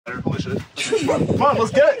Holy shit. Come on, let's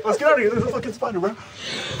get out of here. There's a fucking spider, bro.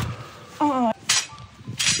 Oh,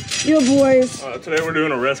 you boys. Today we're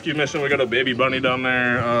doing a rescue mission. We got a baby bunny down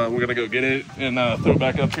there. We're gonna go get it and throw it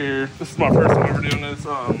back up here. This is my first time ever doing this.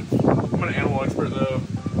 I'm an animal expert though.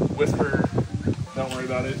 Whisper, don't worry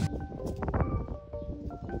about it.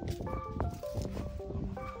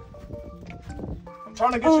 I'm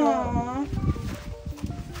trying to get you out.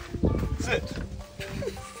 Sit.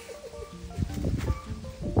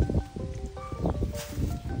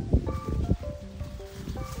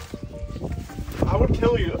 I would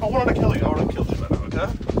kill you. I wanted to kill you. I would have killed you by now, okay?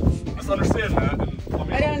 Just understand that. And let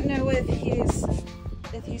me I don't know if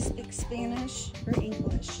he speaks Spanish or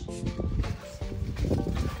English.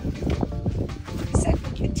 He said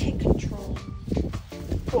we could take control.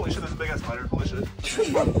 Holy shit, there's a big ass spider. Holy shit.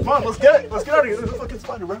 Come on, let's get out of here. There's a fucking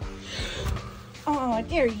spider, bro. Oh,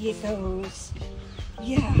 there he goes.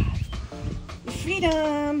 Yeah.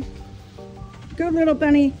 Freedom. Go, little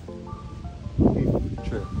bunny.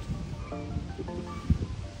 Sure.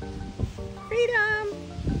 Freedom.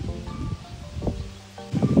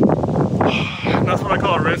 That's what I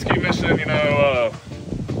call a rescue mission, you know.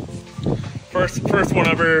 First one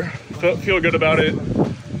ever. Feel good about it.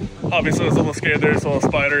 Obviously I was a little scared there, saw a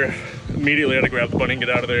spider. Immediately had to grab the bunny and get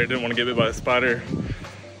out of there. Didn't want to get bit by a spider.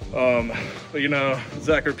 But you know,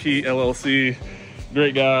 Zach or Pete LLC,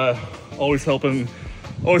 great guy, always helping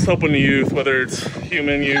the youth, whether it's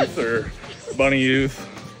human youth or bunny youth.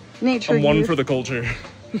 Nature I'm one youth. for the culture.